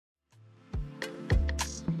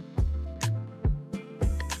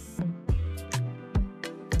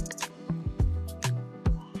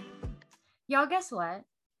Y'all, guess what?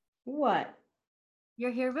 What?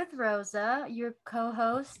 You're here with Rosa, your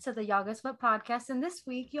co-host to the Y'all Guess What podcast. And this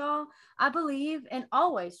week, y'all, I believe, and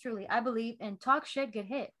always, truly, I believe in talk shit, get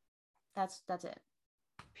hit. That's it.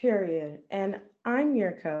 Period. And I'm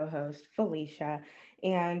your co-host, Felicia,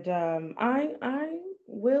 and I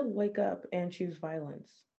will wake up and choose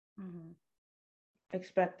violence. Mm-hmm.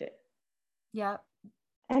 Expect it. Yep.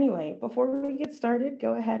 Anyway, before we get started,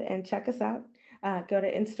 go ahead and check us out. Go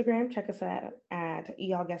to Instagram, check us out at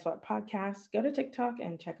Y'all Guess What Podcast. Go to TikTok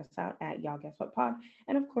and check us out at Y'all Guess What Pod.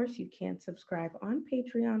 And of course, you can subscribe on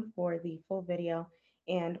Patreon for the full video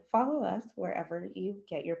and follow us wherever you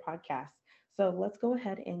get your podcasts. So let's go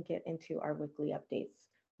ahead and get into our weekly updates.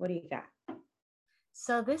 What do you got?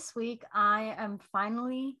 So this week, I am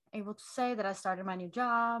finally able to say that I started my new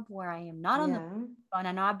job where I am not on the Yeah. phone.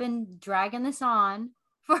 I know I've been dragging this on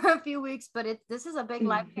for a few weeks, but this is a big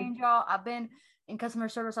life change, y'all. I've been in customer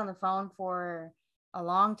service on the phone for a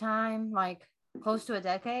long time, like close to a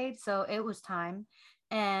decade. So it was time.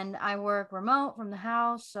 And I work remote from the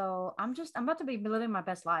house. So I'm about to be living my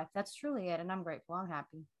best life. That's truly it. And I'm grateful. I'm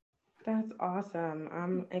happy. That's awesome.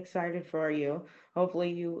 I'm excited for you.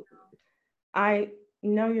 Hopefully I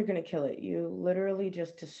know you're going to kill it. You literally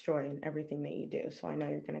just destroyed everything that you do. So I know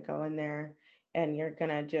you're going to go in there and you're going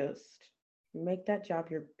to just make that job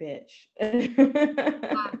your bitch.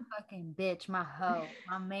 My fucking bitch, my hoe,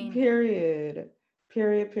 my main hoe. Period.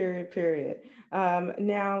 Period.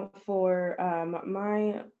 Now for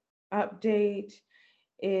my update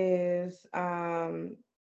is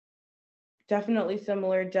definitely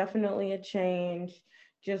similar, definitely a change,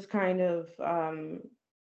 just kind of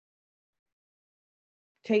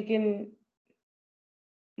taking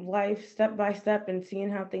life step by step and seeing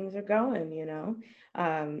how things are going.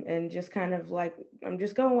 And just kind of like I'm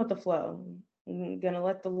just going with the flow. I'm gonna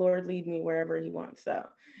let the Lord lead me wherever He wants. So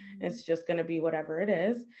it's just gonna be whatever it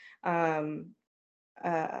is. Um,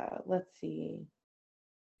 let's see.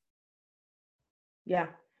 Yeah,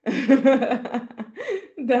 that's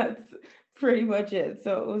pretty much it.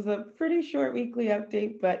 So it was a pretty short weekly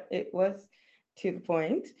update, but it was to the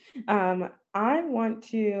point. I want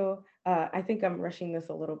to, I think I'm rushing this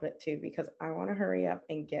a little bit too because I want to hurry up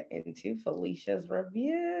and get into Felicia's I know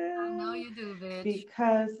review you do, bitch.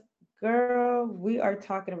 because, girl, we are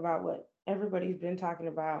talking about what everybody's been talking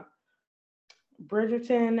about.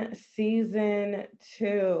 Bridgerton season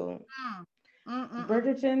two. Mm. Mm-mm-mm.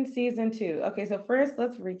 Bridgerton season two. Okay, so first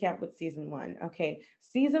let's recap with season one. Okay,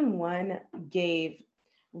 season one gave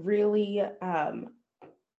really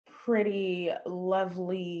pretty,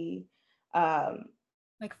 lovely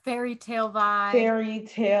Like fairy tale vibes. fairy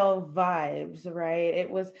tale vibes, right? It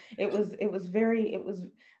was very, it was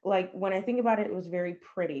like when I think about it, it was very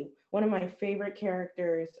pretty. One of my favorite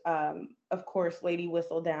characters, of course, Lady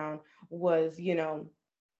Whistledown was,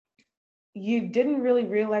 you didn't really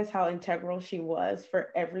realize how integral she was for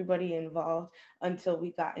everybody involved until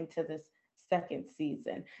we got into this second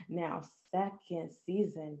season. Now, second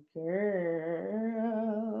season,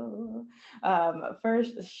 girl.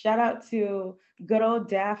 First, shout out to good old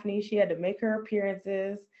Daphne. She had to make her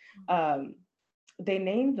appearances. Um, they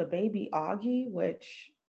named the baby Augie,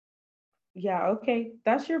 which, yeah, okay,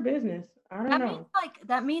 that's your business. I don't That means know.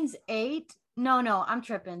 that means eight. No, no, I'm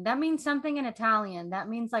tripping. That means something in Italian. That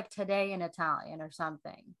means like today in Italian or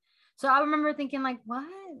something. So I remember thinking like, what?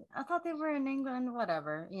 I thought they were in England.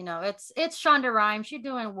 Whatever. It's Shonda Rhimes. She's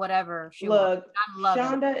doing whatever she wants. Look, I'm loving it.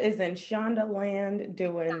 Shonda is in Shonda land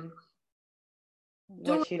doing Exactly. what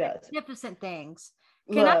Doing she does. magnificent things.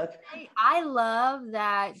 Can I Look, say I love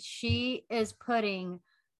that she is putting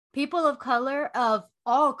people of color of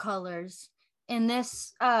all colors in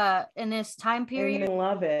this time and period.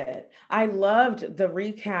 love it. I loved the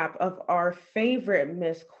recap of our favorite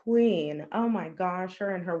Miss Queen. Oh my gosh,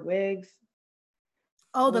 her and her wigs.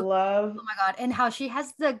 Oh, Love. oh my god! And how she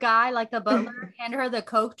has the guy, like the butler, hand her the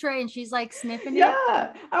Coke tray, and she's like sniffing it.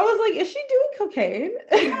 Yeah, I was like, is she doing Yeah,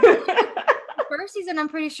 cocaine? the first season, I'm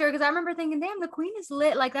pretty sure because I remember thinking, "Damn, the queen is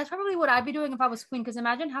lit." Like that's probably what I'd be doing if I was queen. Because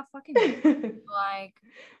imagine how fucking like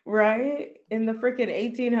Right? In the freaking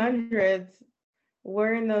 1800s,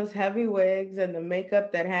 wearing those heavy wigs and the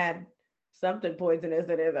makeup that had something poisonous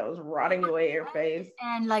in it that was rotting away your face.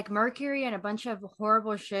 and like mercury and a bunch of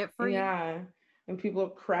horrible shit for you. Yeah. And people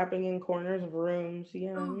crapping in corners of rooms.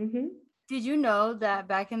 Yeah. Did you know that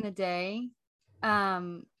back in the day,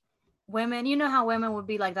 um, women, you know how women would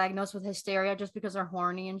be like diagnosed with hysteria just because they're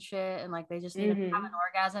horny and shit, and like they just need to have an Mm-hmm.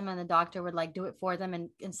 orgasm, and the doctor would like do it for them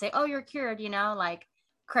and say, "Oh, you're cured," like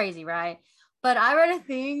crazy, right? But I read a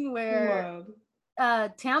thing where Wild.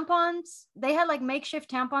 tampons. They had like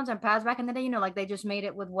makeshift tampons and pads back in the day, like they just made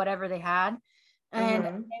it with whatever they had, and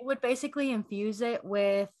they would basically infuse it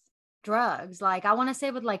with drugs. Like I want to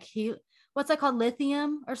say with like what's that called,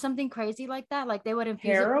 lithium or something crazy like that. Like they would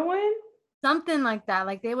infuse heroin, something like that.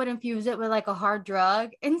 Like they would infuse it with like a hard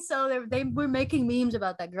drug, and so they were making memes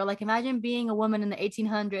about that girl. Like imagine being a woman in the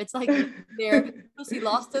 1800s, like their pussy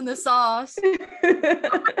lost in the sauce.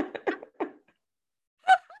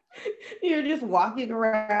 You're just walking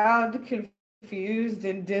around confused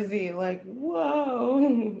and dizzy, like,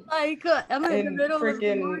 whoa. Like I'm in the middle of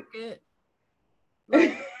the market.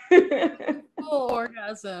 Like full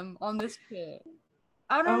orgasm on this kid.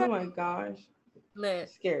 I don't know. Oh my gosh.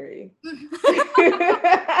 Lit. Scary.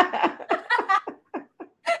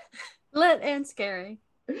 Lit and scary.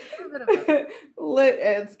 Lit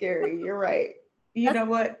and scary. You're right. You know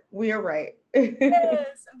what? We are right.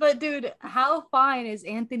 Yes. But dude, how fine is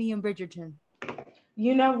Anthony and Bridgerton?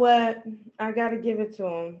 You know what? I gotta give it to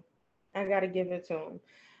him.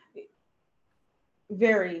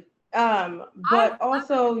 Very. But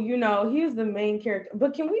also, he's the main character.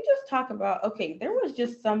 But can we just talk about, okay, there was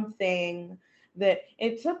just something that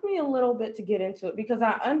it took me a little bit to get into it, because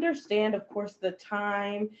I understand, of course, the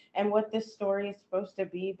time and what this story is supposed to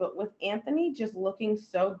be, but with Anthony just looking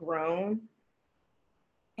so grown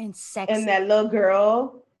and sexy and that little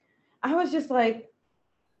girl, I was just like,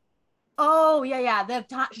 oh yeah,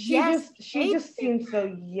 she just seemed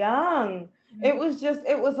so young. It was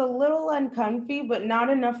a little uncomfy, but not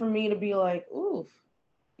enough for me to be like, oof,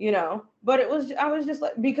 but I was just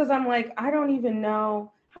like, because I'm like, I don't even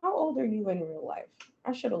know, how old are you in real life?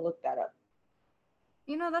 I should have looked that up.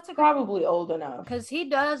 That's probably old enough, because he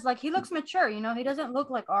does, like, he looks mature. He doesn't look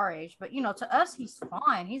like our age, but to us he's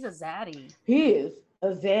fine. He's a zaddy. He is a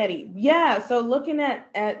zaddy. Yeah. So looking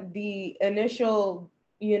at the initial,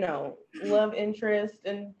 love interest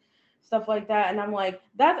and stuff like that, and I'm like,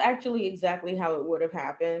 that's actually exactly how it would have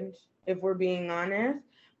happened if we're being honest.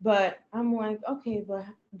 But I'm like, okay,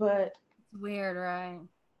 but it's weird, right?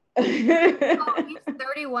 He's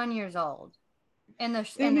 31 years old.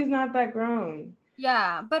 He's not that grown.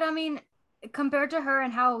 Yeah, but I mean, compared to her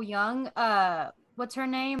and how young, what's her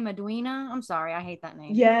name? Edwina? I'm sorry, I hate that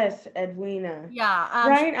name. Yes, Edwina. Yeah.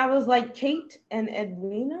 Right? I was like, Kate and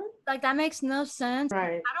Edwina? Like, that makes no sense.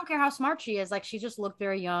 Right. I don't care how smart she is. Like, she just looked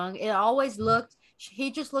very young. It always looked,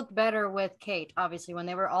 he just looked better with Kate, obviously, when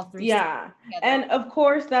they were all three. Yeah. And of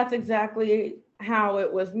course, that's exactly how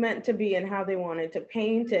it was meant to be and how they wanted to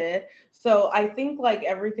paint it. So I think like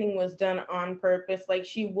everything was done on purpose. Like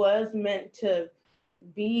she was meant to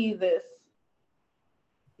be this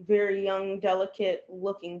very young, delicate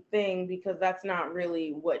looking thing, because that's not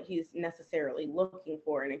really what he's necessarily looking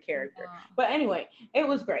for in a character. But anyway, it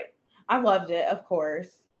was great. I loved it, of course.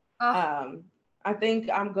 I think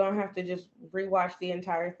I'm gonna have to just rewatch the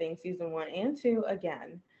entire thing, season 1 and 2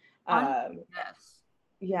 again. Yes.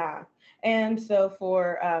 Yeah. And so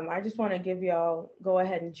for I just want to give y'all, go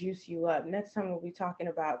ahead and juice you up. Next time we'll be talking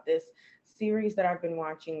about this series that I've been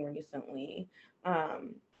watching recently.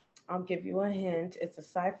 I'll give you a hint. It's a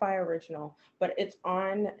sci-fi original, but it's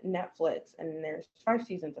on Netflix, and there's 5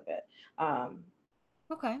 seasons of it.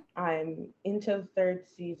 Okay. I'm into the 3rd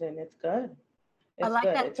season. It's good. It's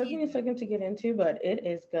good. It took me a second to get into, but it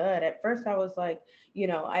is good. At first, I was like, you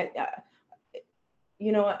know what?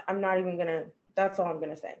 I'm not even gonna. That's all I'm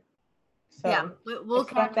gonna say. So yeah, we'll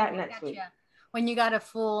expect that next week. When you got a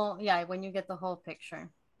full, when you get the whole picture.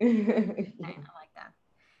 I like that.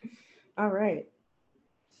 All right.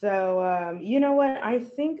 So, you know what? I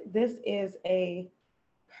think this is a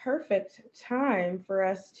perfect time for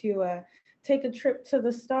us to take a trip to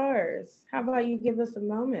the stars. How about you give us a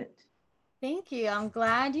moment? Thank you. I'm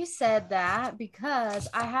glad you said that, because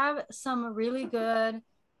I have some really good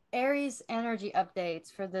Aries energy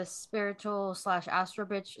updates for this spiritual / astro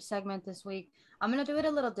bitch segment this week. I'm going to do it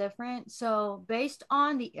a little different. So based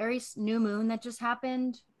on the Aries new moon that just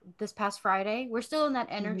happened this past Friday, we're still in that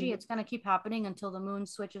energy. Mm-hmm. It's going to keep happening until the moon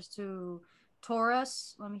switches to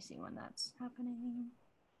Taurus. Let me see when that's happening.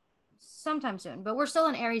 Sometime soon, but we're still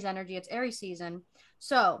in Aries energy. It's Aries season.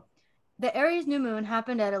 So the Aries new moon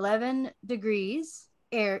happened at 11 degrees,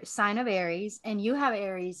 sign of Aries, and you have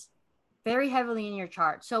Aries very heavily in your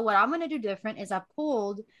chart. So what I'm going to do different is I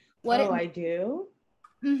pulled what I do?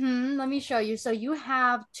 Let me show you. So you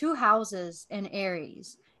have 2 houses in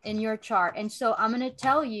Aries in your chart. And so I'm going to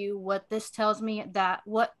tell you what this tells me, that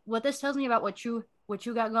what this tells me about what you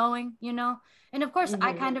got going, And of course,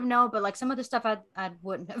 I kind of know, but like some of the stuff I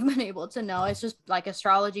wouldn't have been able to know. It's just like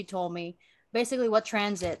astrology told me basically what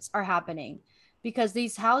transits are happening. because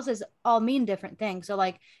these houses all mean different things. So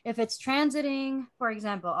like if it's transiting, for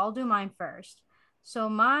example, I'll do mine first. So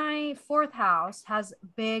my fourth house has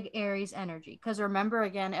big Aries energy because remember,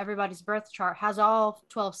 again, everybody's birth chart has all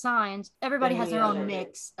 12 signs. Everybody has And their the own other.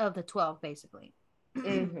 mix of the 12, basically.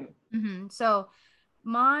 Mm-hmm. So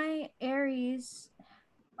my Aries,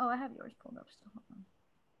 oh, I have yours pulled up still. Hold on.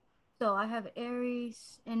 So I have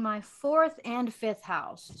Aries in my fourth and fifth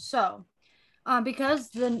house. So because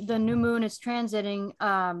the new moon is transiting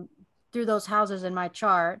through those houses in my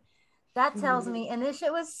chart, that tells me, and this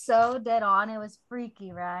shit was so dead on. It was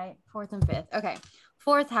freaky, right? Fourth and fifth. Okay.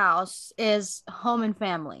 Fourth house is home and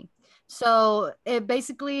family. So it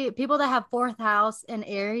basically, people that have fourth house in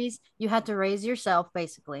Aries, you had to raise yourself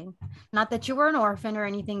basically. Not that you were an orphan or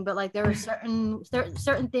anything, but like there were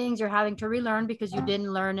certain things you're having to relearn because you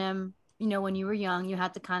didn't learn them, when you were young. You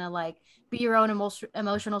had to kind of like be your own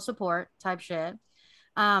emotional support type shit.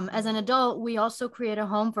 As an adult, we also create a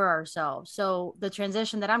home for ourselves. So the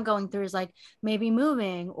transition that I'm going through is like maybe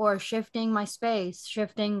moving or shifting my space,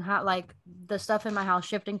 shifting how, like the stuff in my house,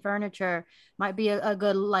 shifting furniture might be a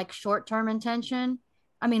good like short-term intention.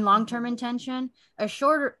 I mean, long-term intention. A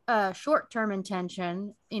short-term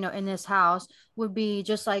intention, in this house would be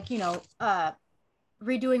just like,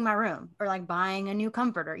 redoing my room or like buying a new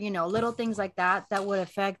comforter, little things like that that would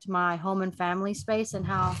affect my home and family space and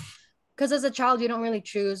how, because as a child you don't really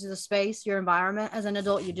choose the space, your environment. As an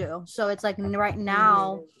adult you do. So it's like right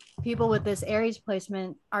now people with this Aries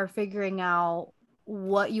placement are figuring out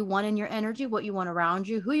what you want in your energy, what you want around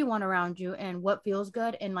you, who you want around you, and what feels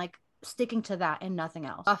good, and like sticking to that and nothing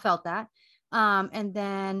else. I felt that. And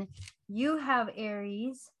then you have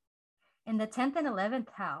Aries in the 10th and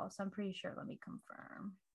 11th house. I'm pretty sure. Let me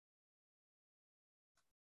confirm.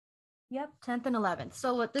 Yep, 10th and 11th.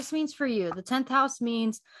 So what this means for you, the 10th house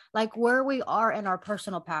means like where we are in our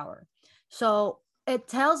personal power. So it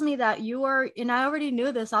tells me that you are, and I already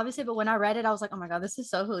knew this obviously, but when I read it, I was like, oh my God, this is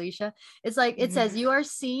so Felicia. It's like, it says you are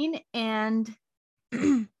seen and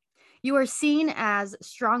you are seen as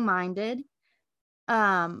strong-minded,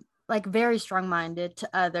 like very strong-minded to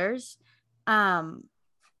others.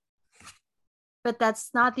 But that's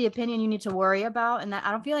not the opinion you need to worry about. And that I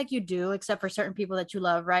don't feel like you do, except for certain people that you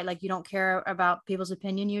love, right? Like you don't care about people's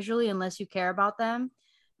opinion usually unless you care about them.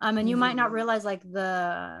 And you might not realize like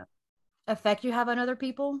the effect you have on other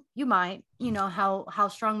people. You might, how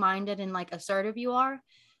strong-minded and like assertive you are.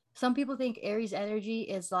 Some people think Aries energy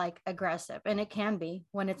is like aggressive, and it can be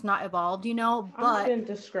when it's not evolved, I've but been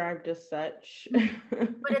described as such.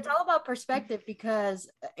 but it's all about perspective, because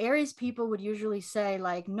Aries people would usually say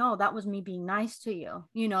like, no, that was me being nice to you,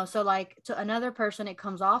 so like to another person it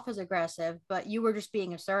comes off as aggressive, but you were just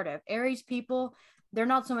being assertive. Aries people, they're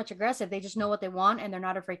not so much aggressive, they just know what they want and they're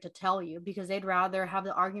not afraid to tell you because they'd rather have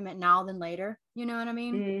the argument now than later, you know what I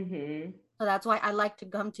mean? So that's why I like to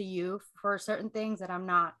come to you for certain things that I'm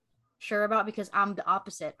not sure about, because I'm the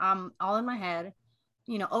opposite. I'm all in my head,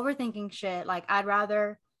 overthinking shit. Like I'd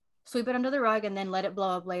rather sweep it under the rug and then let it blow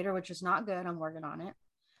up later, which is not good. I'm working on it.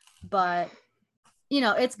 But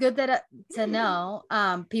it's good that to know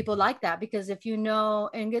people like that, because if you know,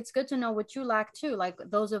 and it's good to know what you lack too, like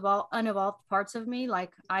those unevolved parts of me.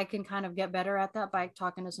 Like I can kind of get better at that by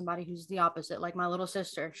talking to somebody who's the opposite, like my little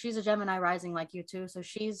sister. She's a Gemini rising like you too, so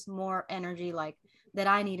she's more energy like that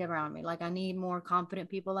I need around me. Like I need more confident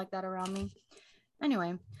people like that around me.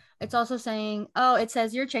 Anyway, it's also saying, oh, it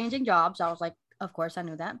says you're changing jobs. I was like, of course I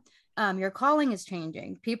knew that. Your calling is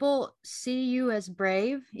changing. People see you as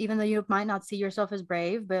brave, even though you might not see yourself as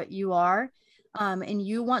brave, but you are. And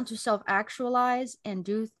you want to self-actualize and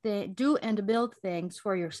do and build things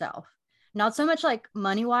for yourself. Not so much like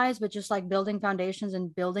money-wise, but just like building foundations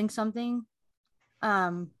and building something.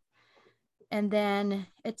 And then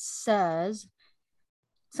it says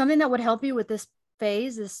something that would help you with this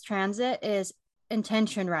phase, this transit, is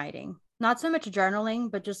intention writing. Not so much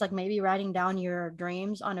journaling, but just like maybe writing down your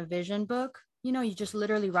dreams on a vision book. You just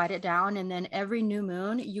literally write it down, and then every new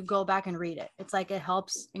moon you go back and read it. It's like it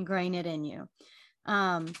helps ingrain it in you.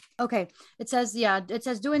 Okay, it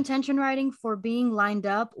says do intention writing for being lined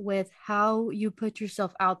up with how you put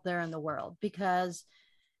yourself out there in the world, because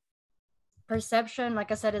perception,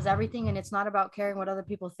 like I said, is everything, and it's not about caring what other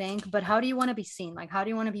people think, but how do you want to be seen? Like how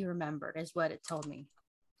do you want to be remembered is what it told me.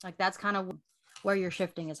 Like that's kind of where your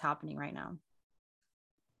shifting is happening right now.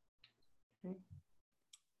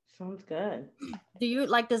 Sounds good. Do you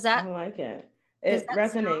like, does that, I like it. It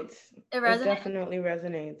resonates. It definitely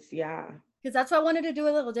resonates. Yeah. Because that's why I wanted to do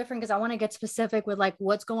a little different, because I want to get specific with like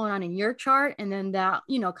what's going on in your chart, and then that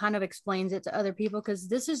kind of explains it to other people, because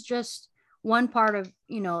this is just one part of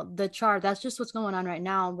the chart. That's just what's going on right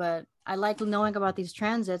now, but I like knowing about these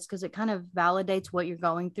transits because it kind of validates what you're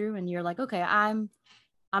going through, and you're like, okay, I'm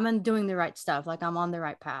doing the right stuff. Like I'm on the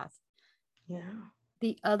right path. Yeah.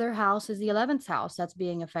 The other house is the 11th house that's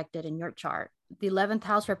being affected in your chart. The 11th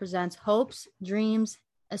house represents hopes, dreams,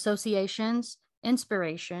 associations,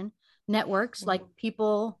 inspiration, networks, like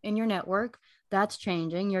people in your network. That's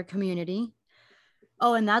changing, your community.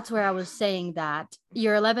 Oh, and that's where I was saying that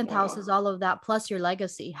your 11th house is all of that plus your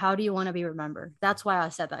legacy. How do you want to be remembered? That's why I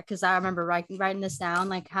said that, because I remember writing this down,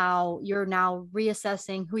 like how you're now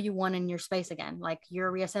reassessing who you want in your space again. Like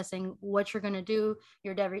you're reassessing what you're going to do,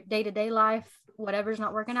 your day-to-day life, whatever's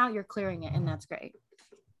not working out, you're clearing it. And that's great.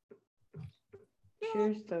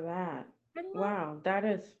 Cheers to that. Wow, that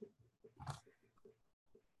is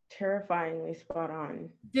terrifyingly spot on.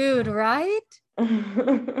 Dude, right?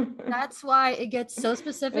 That's why it gets so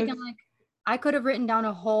specific. And like, I could have written down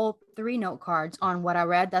a whole 3-note cards on what I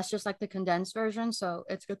read. That's just like the condensed version. So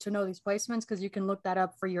it's good to know these placements because you can look that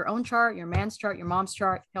up for your own chart, your man's chart, your mom's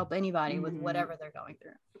chart, help anybody with whatever they're going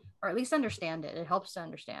through, or at least understand it. It helps to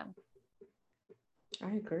understand.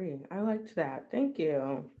 I agree. I liked that. Thank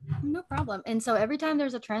you. No problem. And so every time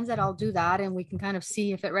there's a transit, I'll do that and we can kind of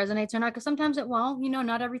see if it resonates or not. Because sometimes it won't,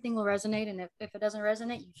 not everything will resonate. And if it doesn't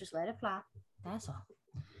resonate, you just let it fly. That's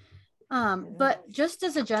all. But just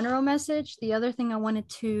as a general message, the other thing I wanted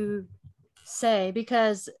to say,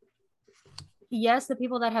 because yes, the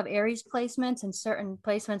people that have Aries placements and certain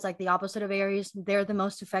placements like the opposite of Aries, they're the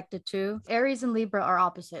most affected too. Aries and Libra are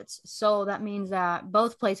opposites. So that means that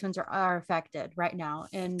both placements are affected right now.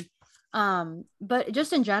 And but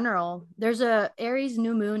just in general, there's a Aries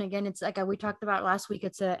new moon. Again, it's like we talked about last week,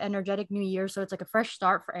 it's an energetic new year. So it's like a fresh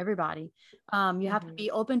start for everybody. You have to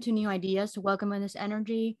be open to new ideas to welcome in this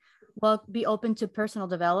energy. Well, be open to personal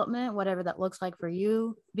development, whatever that looks like for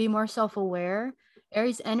you. Be more self-aware.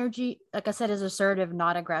 Aries energy, like I said, is assertive,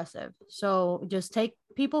 not aggressive. So just take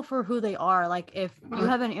people for who they are. Like if you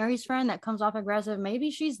have an Aries friend that comes off aggressive, maybe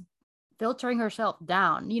she's filtering herself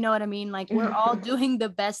down. You know what I mean? Like we're all doing the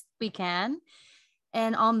best we can.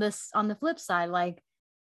 And on the flip side, like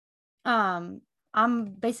I'm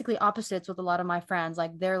basically opposites with a lot of my friends.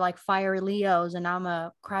 Like they're like fiery Leos and I'm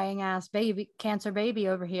a crying ass baby, Cancer baby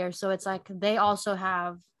over here. So it's like they also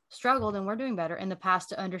have struggled and we're doing better in the past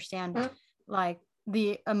to understand like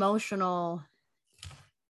the emotional,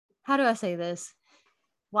 how do I say this?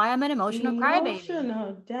 Why I'm an emotional crybaby.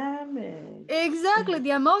 Emotional damage. Exactly.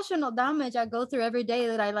 The emotional damage I go through every day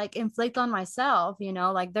that I like inflict on myself,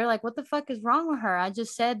 like they're like, what the fuck is wrong with her? I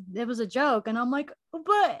just said it was a joke. And I'm like,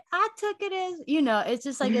 but I took it as, it's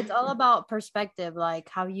just like, it's all about perspective. Like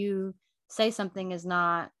how you say something is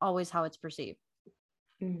not always how it's perceived.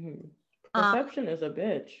 Perception is a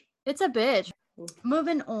bitch. It's a bitch.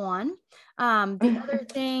 Moving on. The other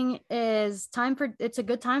thing is it's a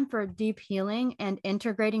good time for deep healing and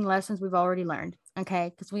integrating lessons we've already learned. Okay.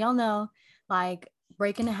 Because we all know like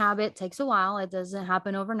breaking a habit takes a while. It doesn't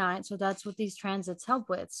happen overnight. So that's what these transits help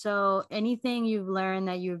with. So anything you've learned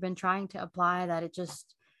that you've been trying to apply that it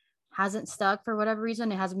just hasn't stuck for whatever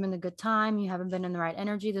reason, it hasn't been a good time, you haven't been in the right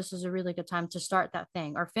energy, this is a really good time to start that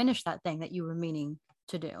thing or finish that thing that you were meaning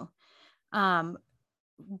to do.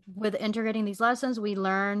 With integrating these lessons, we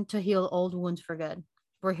learn to heal old wounds for good.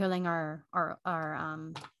 We're healing our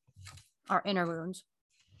inner wounds.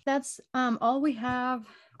 That's all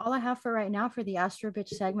I have for right now for the Astro Bitch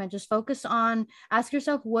segment. Just ask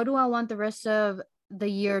yourself, what do I want the rest of the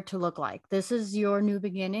year to look like? This is your new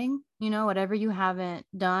beginning. Whatever you haven't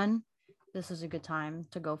done, this is a good time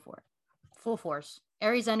to go for it. Full force.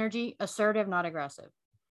 Aries energy, assertive, not aggressive.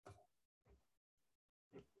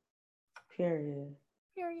 Period.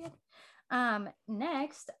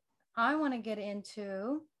 Next, I want to get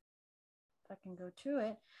into, if I can go to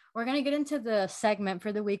it, we're going to get into the segment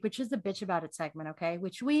for the week, which is the bitch about it segment, okay?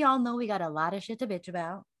 Which we all know we got a lot of shit to bitch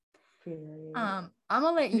about. Period. I'm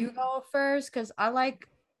going to let you go first because I like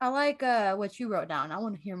what you wrote down. I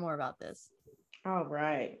want to hear more about this. All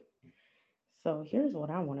right. So here's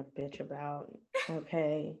what I want to bitch about,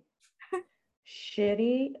 okay?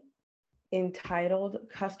 Shitty entitled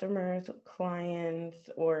customers, clients,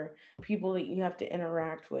 or people that you have to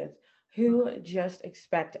interact with who just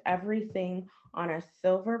expect everything on a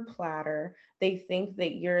silver platter. They think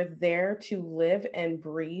that you're there to live and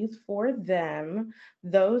breathe for them.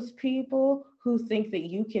 Those people who think that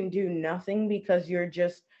you can do nothing because you're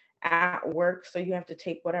just at work, so you have to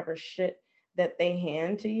take whatever shit that they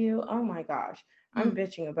hand to you. Oh my gosh. I'm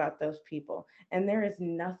bitching about those people. And there is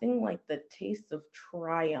nothing like the taste of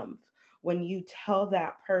triumph when you tell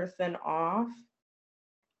that person off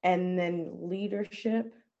and then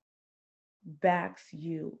leadership backs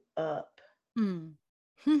you up.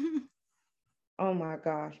 Oh my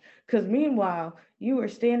gosh. Because meanwhile, you were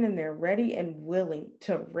standing there ready and willing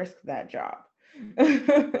to risk that job.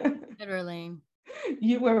 Literally.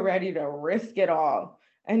 You were ready to risk it all.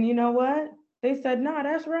 And you know what? They said, "No,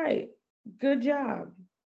 that's right. Good job.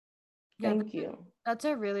 Yeah, Thank you. that's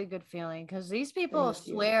a really good feeling because these people Thank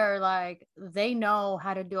you." swear like they know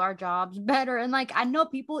how to do our jobs better. And like I know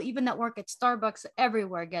people even that work at Starbucks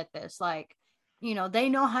everywhere get this. Like, they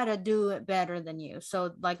know how to do it better than you.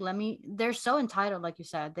 So like they're so entitled, like you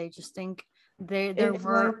said. They just think they're It's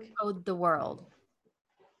worth like, the world.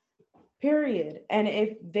 period. And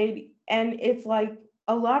it's like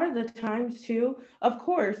a lot of the times too, of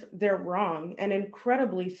course, they're wrong and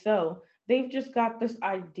incredibly so. They've just got this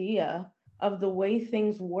idea of the way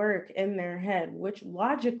things work in their head, which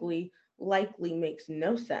logically likely makes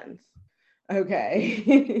no sense. It Okay.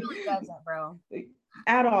 really doesn't, bro.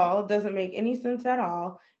 At all, doesn't make any sense at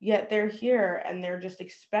all. Yet they're here and they're just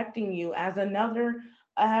expecting you as another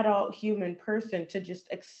adult human person to just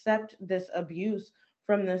accept this abuse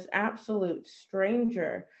from this absolute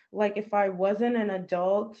stranger. Like if I wasn't an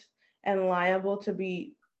adult and liable to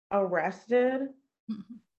be arrested,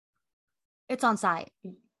 It's on site.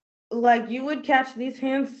 like you would catch these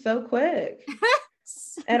hands so quick.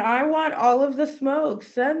 And I want all of the smoke.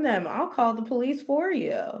 Send them. I'll call the police for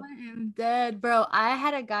you. I am dead, bro. I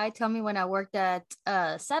had a guy tell me when I worked at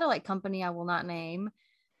a satellite company I will not name.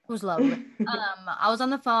 It was lovely. I was on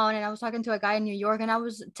the phone and I was talking to a guy in New York and I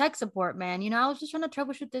was tech support, man. I was just trying to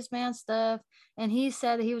troubleshoot this man's stuff. And he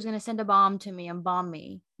said that he was going to send a bomb to me and bomb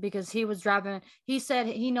me because he was driving. He said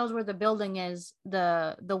he knows where the building is,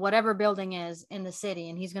 the whatever building is in the city,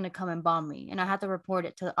 and he's going to come and bomb me. And I had to report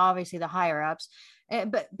it to obviously the higher ups.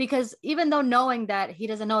 But because even though knowing that he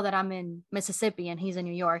doesn't know that I'm in Mississippi and he's in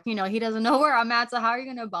New York, he doesn't know where I'm at. So how are you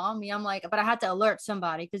going to bomb me? I'm like, but I had to alert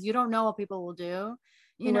somebody because you don't know what people will do,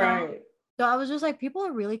 you know? Right. So I was just like, people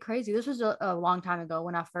are really crazy. This was a long time ago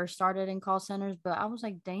when I first started in call centers, but I was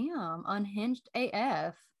like, damn, unhinged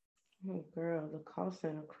AF. Oh, girl, the call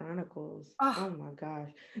center chronicles. Oh, Oh my gosh.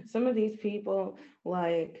 Some of these people,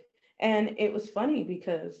 like, and it was funny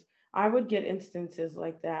because I would get instances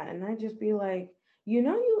like that, and I'd just be like,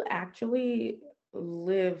 you actually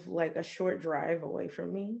live like a short drive away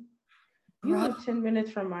from me. You bro, live 10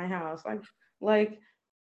 minutes from my house. Like,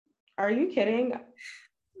 are you kidding?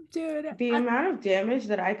 dude. The amount of damage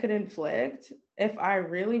that I could inflict if I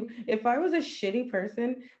was a shitty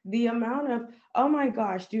person, the amount of, oh my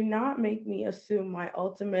gosh, do not make me assume my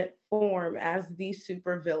ultimate form as the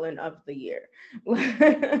supervillain of the year.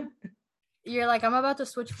 You're like, I'm about to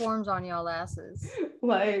switch forms on y'all asses.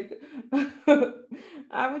 Like,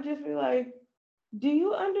 I would just be like, do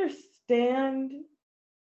you understand?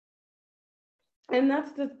 And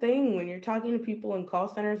that's the thing when you're talking to people in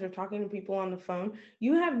call centers or talking to people on the phone,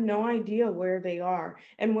 you have no idea where they are.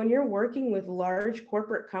 And when you're working with large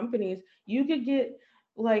corporate companies, you could get,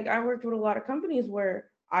 like, I worked with a lot of companies where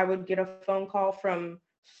I would get a phone call from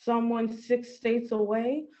someone 6 states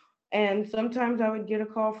away. And sometimes I would get a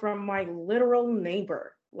call from my literal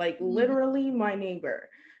neighbor, like literally my neighbor.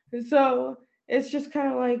 So it's just kind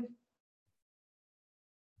of like,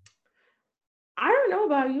 I don't know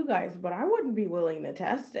about you guys, but I wouldn't be willing to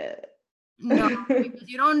test it. No, because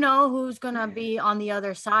you don't know who's gonna be on the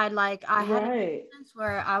other side. Like I had an Right. instance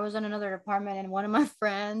where I was in another department and one of my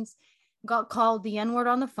friends got called the N-word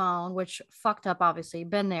on the phone, which fucked up, obviously.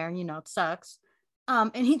 Been there, it sucks.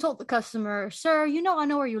 And he told the customer, "Sir, I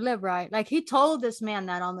know where you live, right?" Like he told this man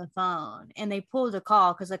that on the phone, and they pulled the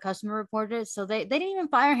call because the customer reported it. So they didn't even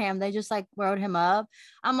fire him. They just like wrote him up.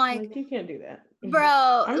 I'm like, Like, you can't do that.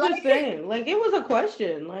 bro, I'm just like saying, like, it was a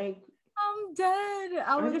question. Like, I'm dead.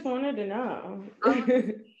 I I was just wanted to know. I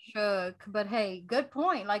was shook. But hey, good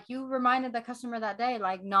point. Like you reminded the customer that day,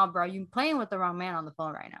 like, no, bro, you playing with the wrong man on the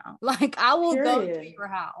phone right now. Like I will go to Period. your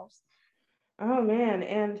house. Oh man,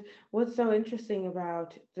 and what's so interesting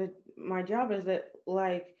about my job is that,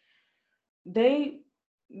 like, they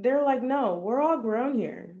they're like, no, we're all grown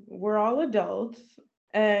here. We're all adults,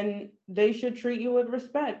 and they should treat you with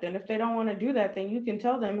respect. And if they don't want to do that, then you can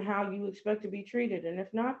tell them how you expect to be treated. And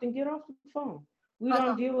if not, then get off the phone. We That's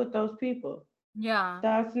don't a, deal with those people. yeah,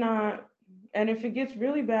 That's not. And if it gets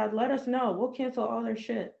really bad, let us know. We'll cancel all their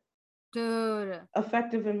shit dude.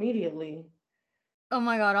 effective immediately. Oh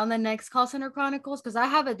my god, on the next call center chronicles, because I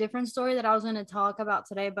have a different story that I was gonna talk about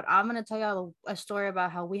today, but I'm gonna tell y'all a story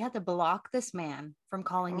about how we had to block this man from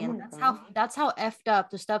calling Oh in. my That's how gosh. that's how effed up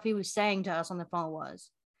the stuff he was saying to us on the phone was.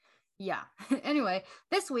 Yeah. Anyway,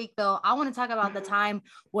 this week though, I want to talk about the time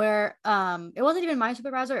where it wasn't even my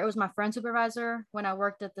supervisor, it was my friend's supervisor when I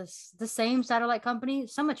worked at the same satellite company.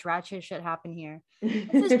 So much ratchet shit happened here.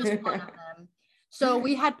 This is just one of them. So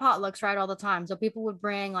we had potlucks, right, all the time. So people would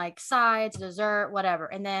bring like sides, dessert, whatever.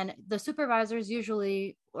 And then the supervisors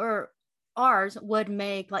usually, or ours, would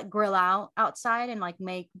make like grill out outside and like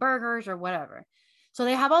make burgers or whatever. So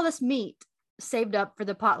they have all this meat saved up for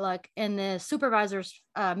the potluck in the supervisor's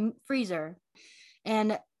freezer.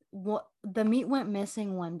 And the meat went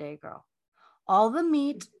missing one day, girl. All the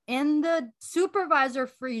meat in the supervisor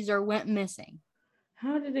freezer went missing.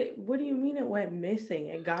 How did it? What do you mean it went missing?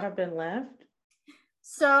 It got up and left?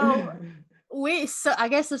 So so I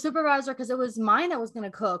guess the supervisor, because it was mine that was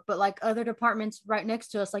gonna cook, but like other departments right next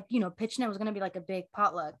to us, like pitching it was gonna be like a big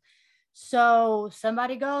potluck. So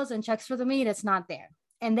somebody goes and checks for the meat, it's not there.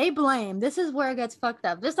 And they blame, this is where it gets fucked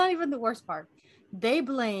up. This is not even the worst part. They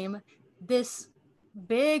blame this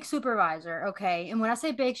big supervisor, okay? And when I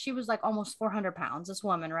say big, she was like almost 400 pounds, this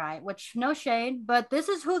woman, right? Which, no shade, but this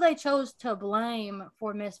is who they chose to blame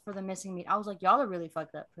for the missing meat. I was like, y'all are really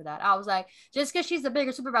fucked up for that. I was like, just because she's the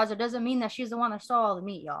bigger supervisor doesn't mean that she's the one that stole all the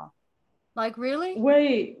meat, y'all. Like, really?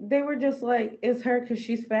 Wait, they were just like, it's her because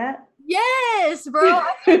she's fat? Yes, bro.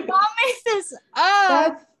 I cannot make this up.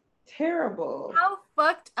 That's terrible. How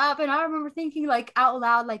fucked up. And I remember thinking like out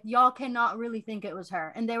loud, like, y'all cannot really think it was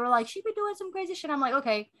her. And they were like, she be doing some crazy shit. I'm like,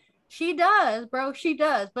 okay, she does, bro. She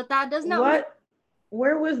does. But that does not mean.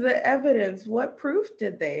 Where was the evidence? What proof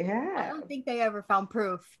did they I have? don't think they ever found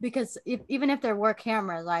proof because even if there were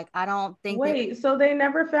cameras, like, I don't think Wait, so they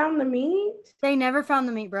never found the meat? they never found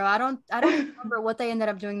the meat, bro. I don't even remember what they ended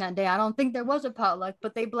up doing that day. I don't think there was a potluck,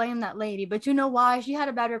 but they blamed that lady. But you know why? She had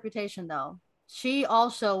a bad reputation though. She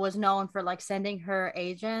also was known for like sending her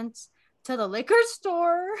agents to the liquor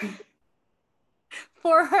store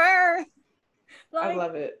for her. I Like,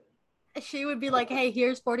 love it. she would be like, hey,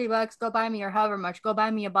 here's $40, go buy me, or however much, go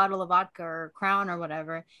buy me a bottle of vodka or Crown or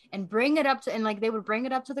whatever, and bring it up to, and like they would bring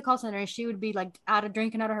it up to the call center, and she would be like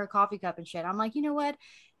drinking out of her coffee cup and shit. I'm like, you know what?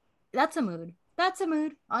 That's a mood. That's a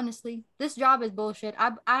mood. Honestly, this job is bullshit.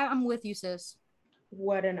 I'm with you, sis.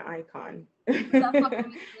 What an icon. That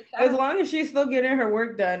fucking As long as she's still getting her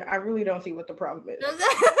work done, I really don't see what the problem is.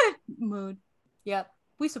 Mood. Yep,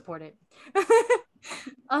 we support it.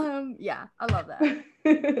 Yeah, I love that.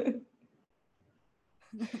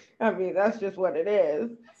 I mean, that's just what it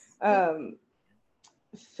is.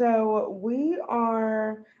 So we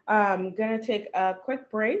are going to take a quick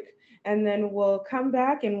break, and then we'll come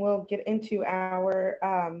back and we'll get into our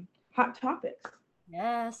hot topics.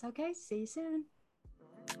 Yes. Okay. See you soon.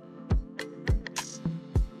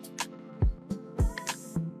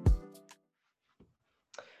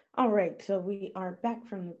 All right. So we are back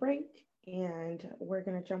from the break, and we're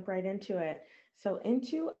going to jump right into it. So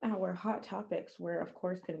into our hot topics, we're of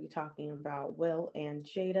course going to be talking about Will and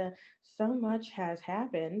Jada. So much has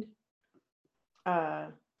happened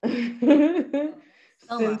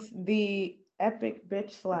since the epic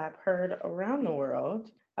bitch slap heard around the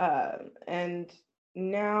world. And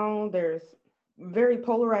now there's very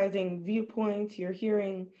polarizing viewpoints. You're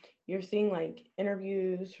seeing like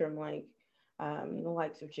interviews from like the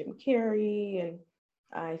likes of Jim Carrey and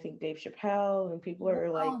I think Dave Chappelle, and people are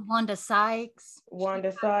like Wanda Sykes.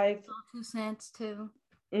 2 cents too.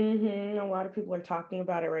 A lot of people are talking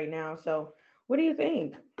about it right now. So what do you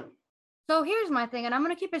think? So here's my thing, and I'm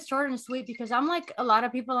gonna keep it short and sweet because I'm like a lot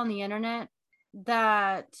of people on the internet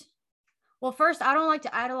that, well, first, I don't like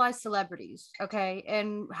to idolize celebrities, okay?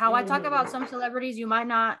 And how I talk about some celebrities, you might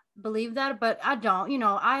not believe that, but I don't.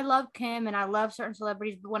 I love Kim and I love certain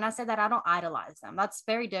celebrities, but when I say that, I don't idolize them. That's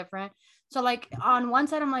very different. So, like, on one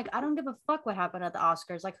side, I'm like, I don't give a fuck what happened at the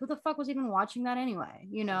Oscars. Like, who the fuck was even watching that anyway?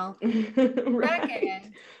 Right.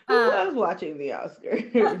 Second, Who was watching the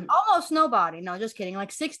Oscars? almost nobody. No, just kidding.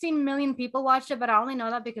 Like 16 million people watched it, but I only know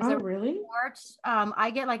that because really? sports.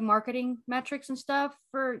 I get like marketing metrics and stuff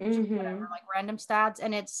for whatever, like random stats,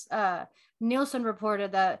 and it's Nielsen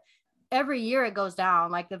reported that every year it goes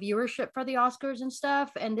down, like the viewership for the Oscars and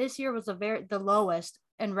stuff. And this year was the lowest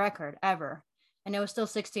in record ever, and it was still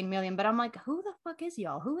 16 million. But I'm like, who the fuck is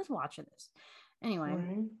y'all? Who is watching this? Anyway.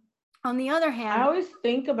 Right. On the other hand, I always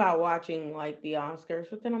think about watching like the Oscars,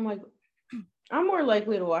 but then I'm like, I'm more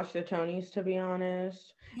likely to watch the Tonys, to be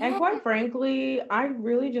honest. Yeah. And quite frankly, I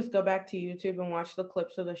really just go back to YouTube and watch the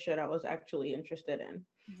clips of the shit I was actually interested in.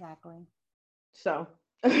 Exactly. So.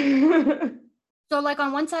 So like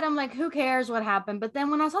on one side, I'm like, who cares what happened? But then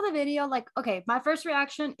when I saw the video, like, okay, my first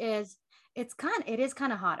reaction is it is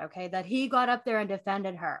kind of hot, okay, that he got up there and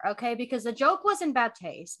defended her, okay, because the joke was in bad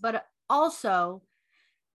taste, but also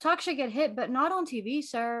talk should get hit, but not on TV,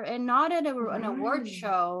 sir, and not at an award Right.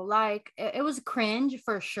 show. Like it was cringe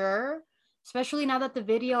for sure, especially now that the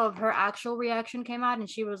video of her actual reaction came out and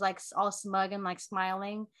she was like all smug and like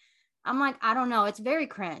smiling. I'm like, I don't know, it's very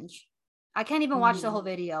cringe. I can't even watch the Mhm. whole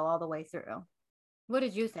video all the way through. What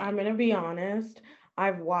did you I'm think? gonna be honest.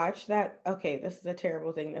 I've watched that. Okay, this is a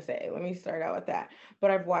terrible thing to say. Let me start out with that. But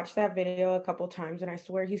I've watched that video a couple times, and I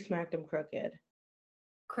swear he smacked him crooked.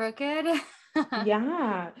 Crooked?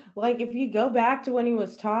 Yeah, like if you go back to when he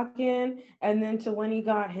was talking, and then to when he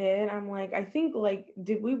got hit, I'm like, I think like,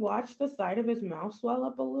 did we watch the side of his mouth swell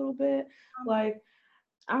up a little bit? Like,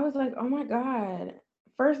 I was like, oh my God.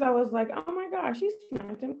 First, I was like, oh my gosh, he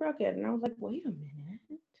smacked him crooked, and I was like, wait a minute.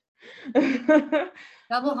 I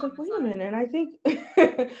Double was like, wait a homicide. minute, I think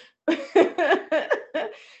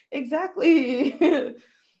exactly. Damn.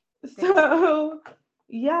 So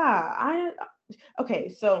yeah, I okay,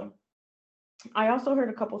 so I also heard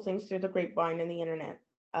a couple things through the grapevine and the internet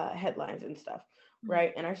headlines and stuff, Mhm.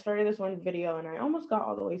 right? And I started this one video and I almost got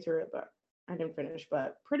all the way through it, but I didn't finish.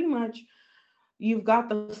 But pretty much you've got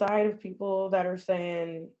the side of people that are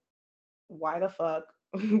saying, why the fuck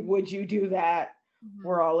would you do that? Mhm.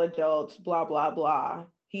 We're all adults, blah, blah, blah.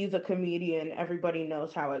 He's a comedian. Everybody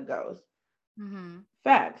knows how it goes. Mhm.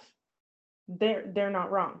 Facts. They're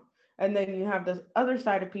not wrong. And then you have this other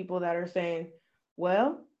side of people that are saying,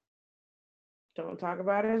 well, don't talk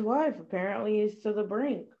about his wife. Apparently he's to the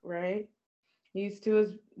brink, right? He's to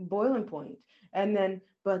his boiling point. And then,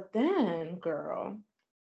 but then, girl,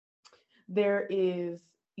 there is,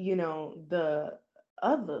 the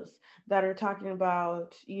others that are talking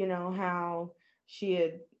about, how she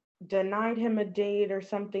had denied him a date or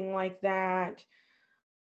something like that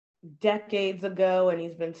decades ago and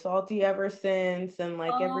he's been salty ever since. And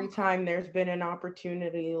like every Oh, time there's been an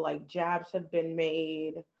opportunity, like jabs have been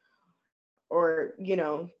made or,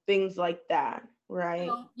 things like that, right?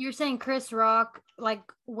 so you're saying Chris Rock like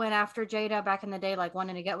went after Jada back in the day, like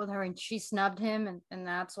wanted to get with her, and she snubbed him, and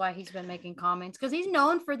that's why he's been making comments because he's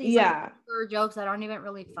known for these like Yeah. jokes that aren't even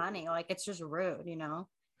really funny. Like it's just rude, you know.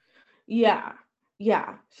 Yeah.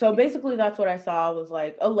 Yeah. So basically that's what I saw was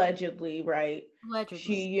like allegedly, right?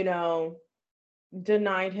 She, Allegedly.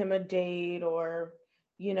 denied him a date or,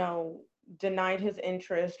 you know, denied his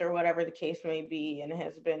interest or whatever the case may be and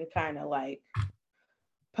has been kind of like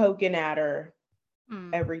poking at her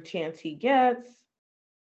Mm. every chance he gets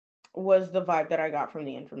was the vibe that I got from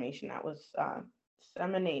the information that was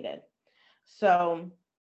disseminated. So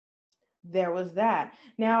there was that.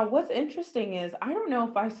 Now, what's interesting is I don't know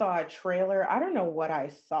if I saw a trailer. I don't know what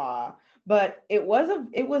I saw, but it was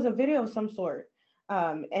a video of some sort.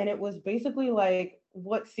 And it was basically like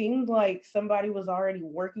what seemed like somebody was already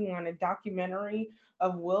working on a documentary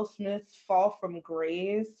of Will Smith's fall from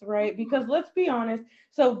grace, right? Because let's be honest,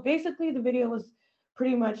 so basically the video was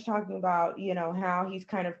pretty much talking about, how he's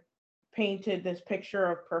kind of painted this picture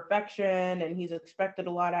of perfection and he's expected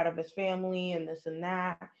a lot out of his family and this and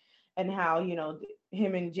that and how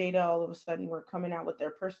him and Jada all of a sudden were coming out with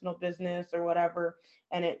their personal business or whatever,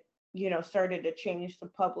 and it started to change the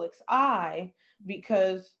public's eye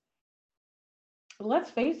because let's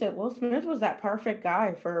face it, Will Smith was that perfect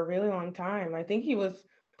guy for a really long time. I think he was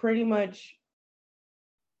pretty much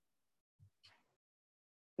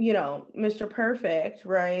Mr. Perfect,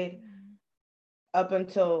 right? Up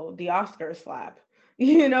until the Oscar slap.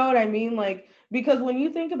 You know what I mean? Like, because when you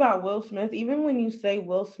think about Will Smith, even when you say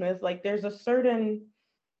Will Smith, like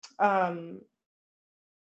um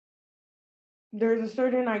there's a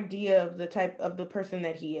certain idea of the type of the person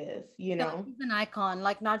that he is, you Yeah, like know? he's an icon,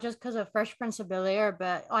 like not just because of Fresh Prince of Bel Air,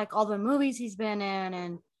 but like all the movies he's been in,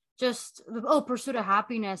 and just Pursuit of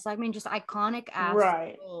Happiness. I mean, just iconic ass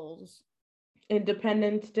Right. roles.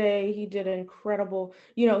 Independence Day, he did incredible,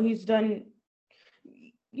 he's done,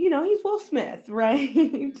 he's Will Smith, right?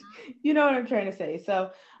 You know what I'm trying to say.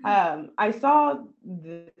 So I saw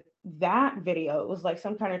that video. It was like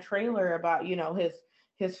some kind of trailer about,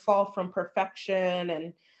 his fall from perfection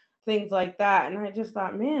and things like that. And I just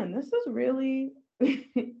thought, man, this is really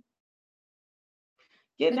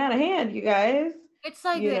getting out of hand, you guys. It's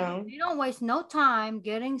like You know, they don't waste no time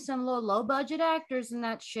getting some little low budget actors in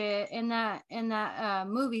that shit in that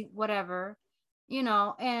movie whatever,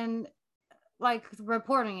 and like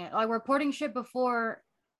reporting it, like reporting shit before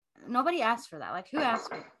nobody asked for that. Like who asked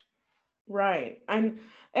for that? right.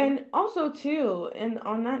 And also too, and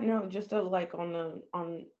on that note, just to like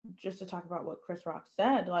on just to talk about what Chris Rock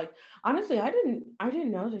said, like honestly, I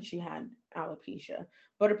didn't know that she had alopecia,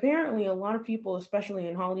 but apparently a lot of people, especially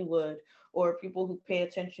in Hollywood or people who pay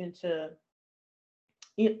attention to,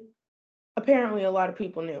 you apparently a lot of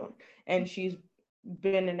people knew, and she's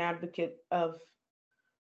been an advocate of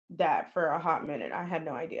that for a hot minute. I had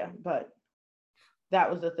no idea, but that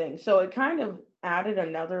was the thing. So it kind of added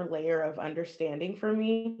another layer of understanding for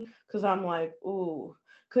me because I'm like, ooh,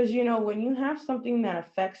 because when you have something that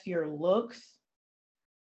affects your looks,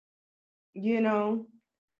 you know,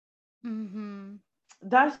 Mm-hmm.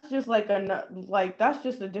 that's just that's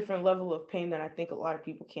just a different level of pain that I think a lot of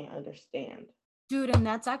people can't understand. Dude, and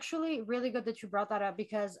that's actually really good that you brought that up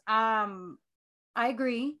because I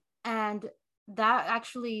agree. And that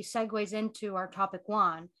actually segues into our topic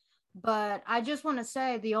one. But I just want to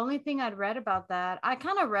say the only thing I'd read about that, I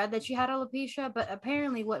kind of read that she had alopecia, but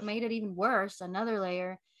apparently what made it even worse, another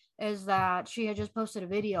layer, is that she had just posted a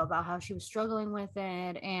video about how she was struggling with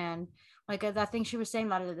it. And like I think she was saying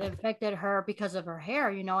that it affected her because of her hair,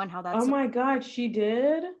 and how Oh that's my God, she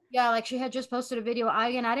did? yeah, like she had just posted a video.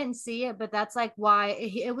 I didn't see it, but that's like why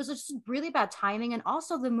it was just really bad timing. And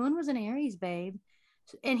also, the moon was an Aries, babe,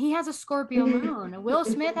 and he has a Scorpio moon. Will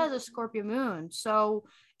Smith has a Scorpio moon, so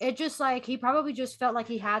it just like he probably just felt like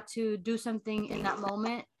he had to do something in that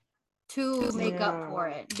moment to make up Yeah. for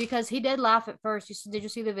it because he did laugh at first. Did you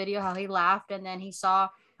see the video how he laughed and then he saw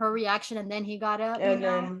her reaction and then he got up? And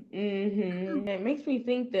then it makes me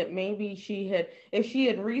think that maybe if she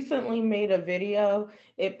had recently made a video,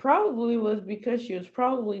 it probably was because she was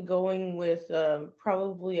probably going with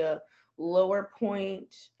probably a lower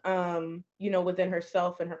point, within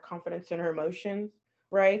herself and her confidence and her emotions,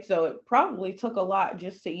 right? So it probably took a lot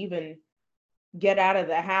just to even get out of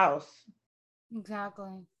the house,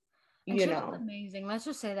 Exactly. And you she looked know. amazing. Let's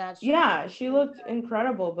just say that she looked Yeah, she really looked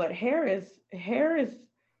incredible, but hair is good.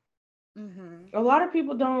 Mm-hmm. a lot of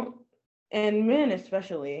people don't, and men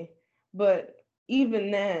especially, but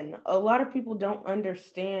even then a lot of people don't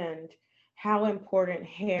understand how important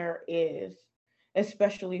hair is,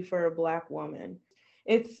 especially for a black woman.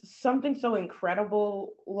 It's something so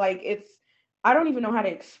incredible. Like, I don't even know how to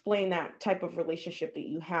explain that type of relationship that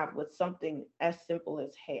you have with something as simple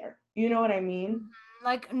as hair. You know what I mean?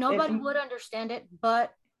 Like It's nobody would understand it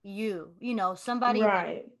but somebody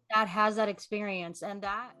right. that has that experience and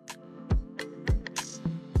that.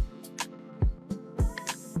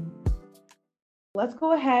 Let's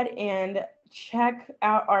go ahead and check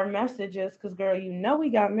out our messages because, girl, we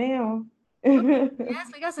got mail. Yes,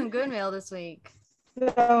 we got some good mail this week.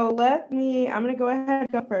 So I'm going to go ahead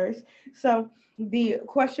and go first. So, the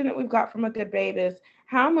question that we've got from a good babe is,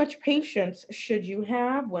 how much patience should you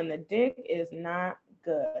have when the dick is not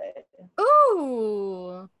good?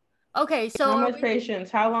 Ooh. Okay, How so much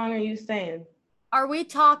patience? How long are you staying? are we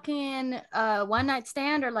talking one night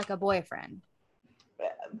stand or like a boyfriend?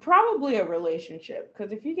 Probably a relationship,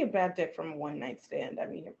 because if you get bad dick from a one night stand, I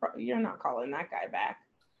mean, you're not calling that guy back.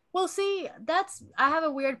 Well, see, that's I have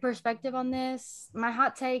a weird perspective on this. My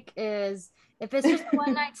hot take is if it's just a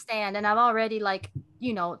one night stand and I've already like,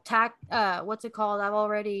 what's it called? I've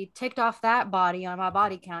already ticked off that body on my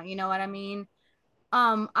body count, you know what I mean?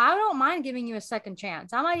 I don't mind giving you a second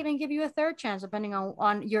chance. I might even give you a third chance depending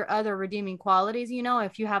on your other redeeming qualities,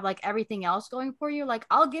 if you have like everything else going for you, like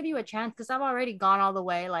I'll give you a chance because I've already gone all the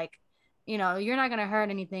way, like, you're not going to hurt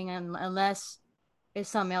anything unless there's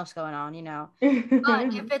something else going on.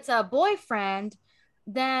 But if it's a boyfriend,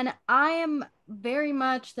 then I am very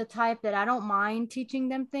much the type that I don't mind teaching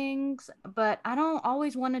them things, but I don't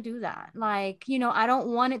always want to do that. Like, I don't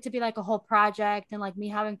want it to be like a whole project and like me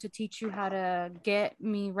having to teach you how to get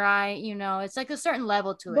me right. It's like a certain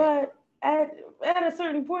level to it. But at a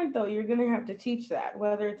certain point, though, you're going to have to teach that,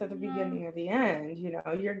 whether it's at the Yeah. beginning or the end.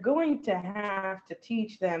 You're going to have to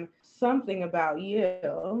teach them something about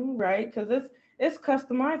you, right? Because it's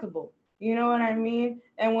customizable. You know what I mean?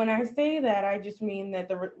 And when I say that, I just mean that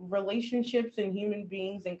the relationships and human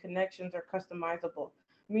beings and connections are customizable.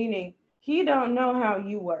 Meaning, he don't know how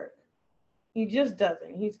you work. He just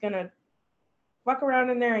doesn't. He's gonna fuck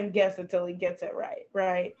around in there and guess until he gets it right,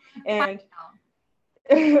 right? I And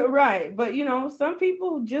know. right. But some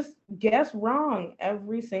people just guess wrong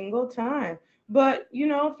every single time. But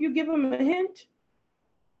if you give them a hint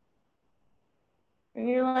and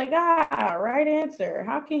you're like, right answer,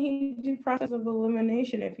 how can he do process of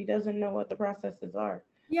elimination if he doesn't know what the processes are?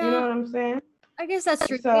 You know Yeah, what I'm saying? I guess that's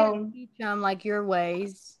true. You gotta So, teach them like your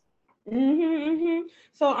ways. hmm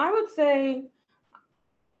so I would say,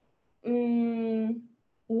 mm,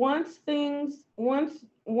 once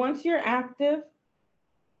you're active,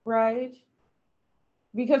 right?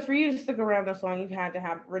 Because for you to stick around this long, you've had to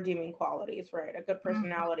have redeeming qualities, right? A good Mhm.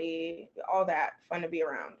 personality, all that, fun to be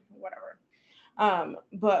around, whatever.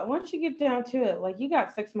 But once you get down to it, like, you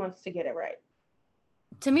got 6 months to get it right.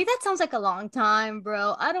 To me, that sounds like a long time,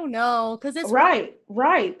 bro. I don't know, because it's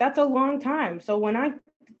Right. That's a long time. So when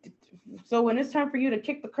it's time for you to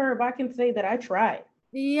kick the curb, I can say that I tried.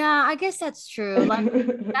 yeah, I guess that's true. Like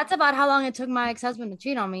that's about how long it took my ex-husband to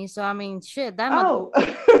cheat on me. So I mean, shit, that mother Oh.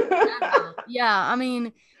 that long. Yeah, I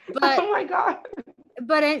mean, but Oh my God.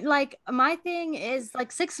 like my thing is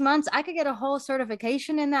like 6 months, I could get a whole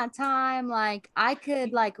certification in that time. Like I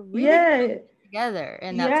could like really get Yeah. together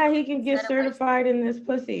in that Yeah, time he can get instead of wasting certified in this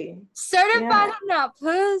pussy. certified Yeah. in that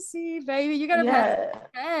pussy, baby. You gotta pass Yeah. the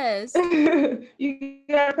test. You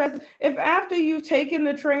gotta pass. If after you've taken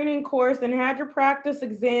the training course and had your practice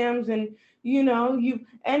exams and they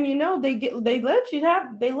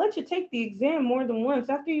let you take the exam more than once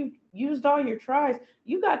after you've used all your tries,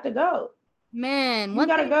 you got to go. Man, You one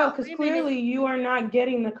got to thing go about because women is, clearly you are not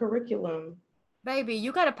getting the curriculum. baby,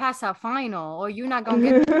 you gotta pass that final or you're not gonna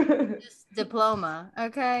get this diploma.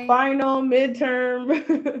 Okay. Final,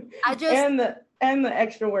 midterm, I just and the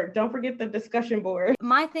extra work. Don't forget the discussion board.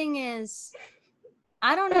 my thing is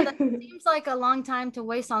I don't know. That seems like a long time to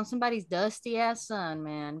waste on somebody's dusty ass son,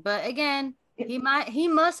 man. But again, he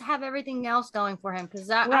must have everything else going for him because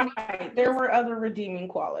I mean, Right. There were other redeeming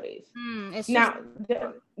qualities. it's just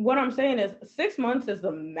Now, what I'm saying is 6 months is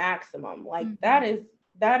the maximum. Like mhm.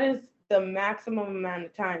 that is the maximum amount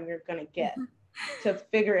of time you're gonna get to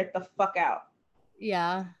figure it the fuck out.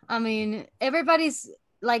 Yeah. I mean, everybody's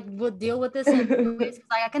like would deal with this in different ways. 'Cause,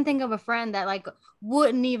 like I can think of a friend that like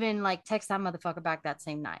wouldn't even like text that motherfucker back that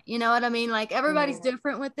same night. You know what I mean? Like everybody's Mm,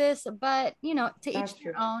 different with this, but to each that's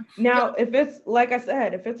their true. own. Yo, Now, if it's like I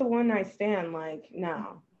said, if it's a one night stand, like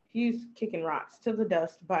no, he's kicking rocks to the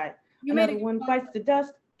dust. But you made a another good one point. bites the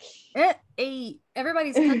dust.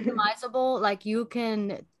 Everybody's customizable. Like you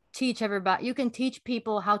can teach everybody, you can teach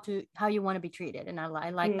people how you want to be treated, and I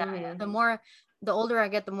like that. Mm-hmm. The older I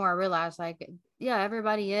get, the more I realize, like, yeah,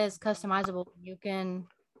 everybody is customizable. You can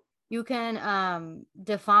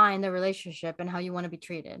define the relationship and how you want to be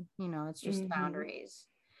treated. It's just Mm-hmm. boundaries.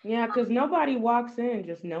 Yeah, because nobody walks in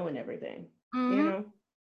just knowing everything. You Mm-hmm. know.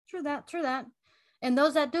 True that. And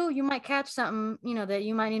those that do, you might catch something, that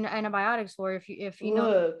you might need antibiotics for if you know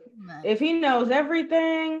Look, too much. if he knows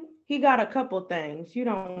everything, he got a couple things. You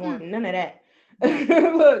don't want Mm, none of that.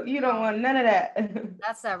 no, Look, you don't no, want none of that.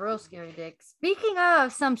 that's that real scary dick. Speaking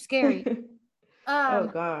of some scary, Oh um,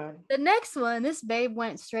 God. the next one, this babe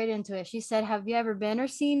went straight into it. She said, "Have you ever been or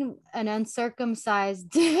seen an uncircumcised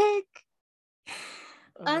dick?"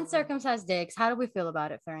 Um, Uncircumcised dicks. How do we feel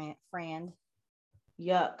about it, Fran?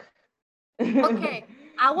 yuck. Okay,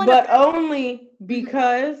 I want to. But only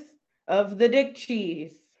because of the dick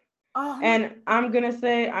cheese. Oh no. And I'm gonna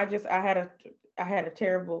say I had a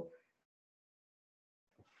terrible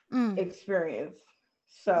Mm. experience.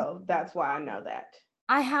 So that's why I know that.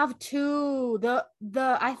 I have two.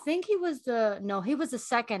 I think he was the no, he was the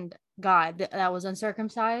second guy that was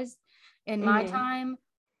uncircumcised in my Mm-hmm. time.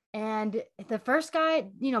 And the first guy,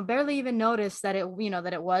 barely even noticed that it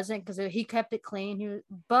wasn't because he kept it clean.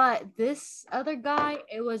 But this other guy,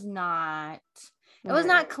 it was not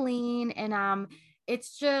Right. clean, and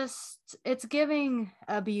it's giving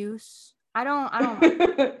abuse. I don't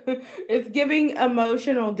like. It's giving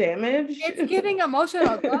emotional damage. It's giving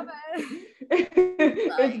emotional damage.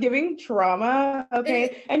 It's Like giving trauma. it,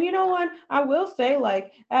 Okay. And you know what? I will say,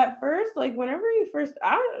 like, at first, like, whenever you first,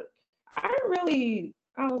 I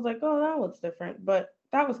was like, oh, that looks different. But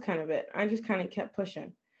that was kind of it. I just kind of kept pushing,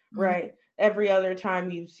 mm, right? Every other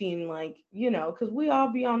time you've seen, like, because we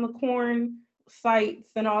all be on the corn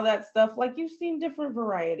sites and all that stuff, like, you've seen different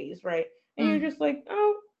varieties, right? And you're mm, just like,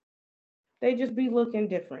 oh, they just be looking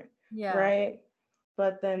different, yeah, right?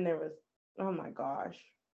 But then there was, oh my gosh,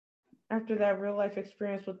 after that real life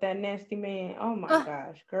experience with that nasty man, oh my Ugh,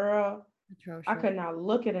 gosh, girl, I atrocious. could not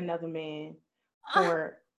look at another man Ah,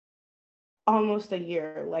 for almost a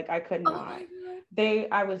year. Like I could oh not. my god.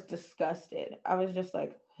 I was disgusted. I was just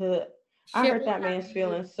like, huh. I Shit hurt will that have man's you.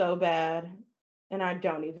 feelings so bad, and I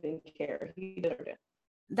don't even care. He deserved it.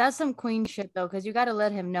 That's some queen shit though, because you got to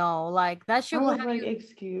let him know. Like I was like,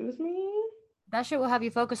 excuse me. that shit will have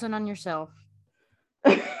you focusing on yourself.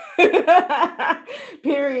 I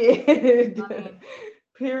Period. mean,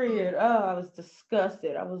 Period. Oh, I was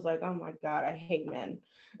disgusted. I was like, oh my God, I hate men.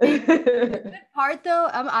 the good part though,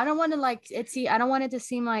 I don't want to like it. See, I don't want it to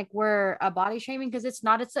seem like we're a body shaming because it's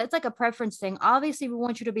not. It's like a preference thing. Obviously, we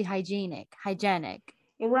want you to be hygienic.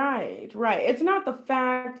 Right. It's not the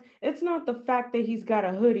fact that he's got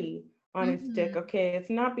a hoodie on his dick, Mm-hmm. okay? It's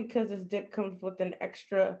not because his dick comes with an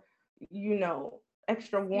extra,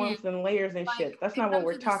 extra Yeah, warmth and layers and like shit. That's it not what comes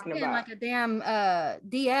we're with the talking skin about. like a damn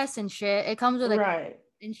DS and shit. It comes with a Right.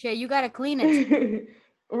 and shit. You gotta clean it too.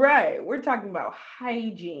 Right. We're talking about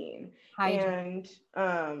hygiene. Hygiene.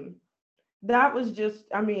 And that was just,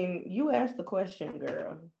 I mean, you asked the question,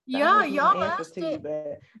 girl. That Yeah, was my y'all answer asked to you, it.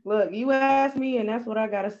 but look, you asked me and that's what I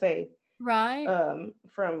gotta say. Right.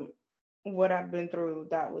 From what I've been through,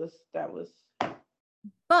 that was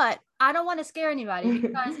But I don't want to scare anybody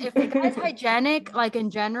because if the guy's hygienic, like in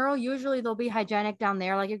general, usually they'll be hygienic down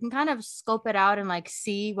there. Like you can kind of scope it out and like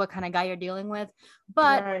see what kind of guy you're dealing with.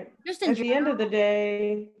 But right. just in At the end general, of the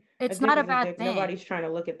day, a it's dick not a is a bad dick. thing. Nobody's trying to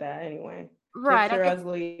look at that anyway. Right. Dicks Like are it's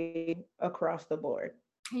ugly across the board.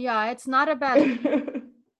 yeah, it's not a bad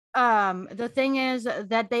the thing is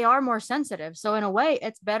that they are more sensitive, so in a way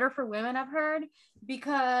it's better for women, I've heard,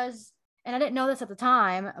 because and I didn't know this at the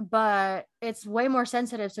time, but it's way more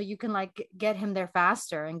sensitive, so you can like get him there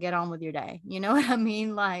faster and get on with your day, you know what I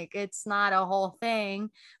mean? Like it's not a whole thing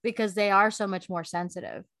because they are so much more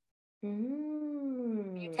sensitive.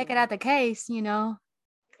 You take it Mm. out the case, you know.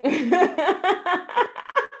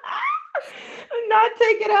 Not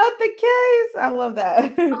taking out the case. I love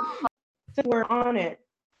that. So we're on it.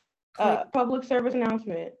 Please, Public service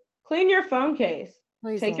announcement. Clean your phone case.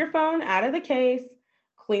 please Take don't. your phone out of the case.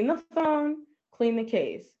 Clean the phone. Clean the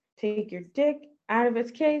case. Take your dick out of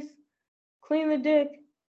its case. Clean the dick.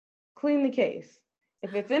 Clean the case.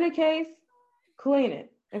 If it's in a case, clean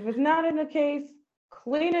it. If it's not in a case,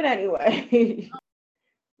 clean it anyway.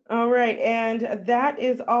 All right, and that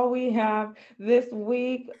is all we have this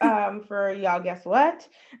week for Y'all Guess What.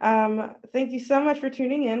 Thank you so much for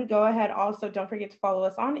tuning in. Go ahead. Also, don't forget to follow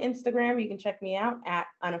us on Instagram. You can check me out at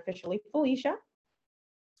unofficially Felicia.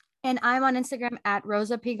 And I'm on Instagram at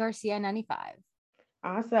Rosa P Garcia 95.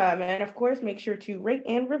 Awesome. And of course, make sure to rate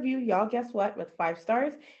and review Y'all Guess What with 5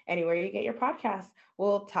 stars anywhere you get your podcasts.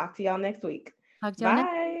 We'll talk to y'all next week. Talk to y'all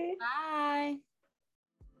next week. Bye.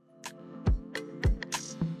 Bye.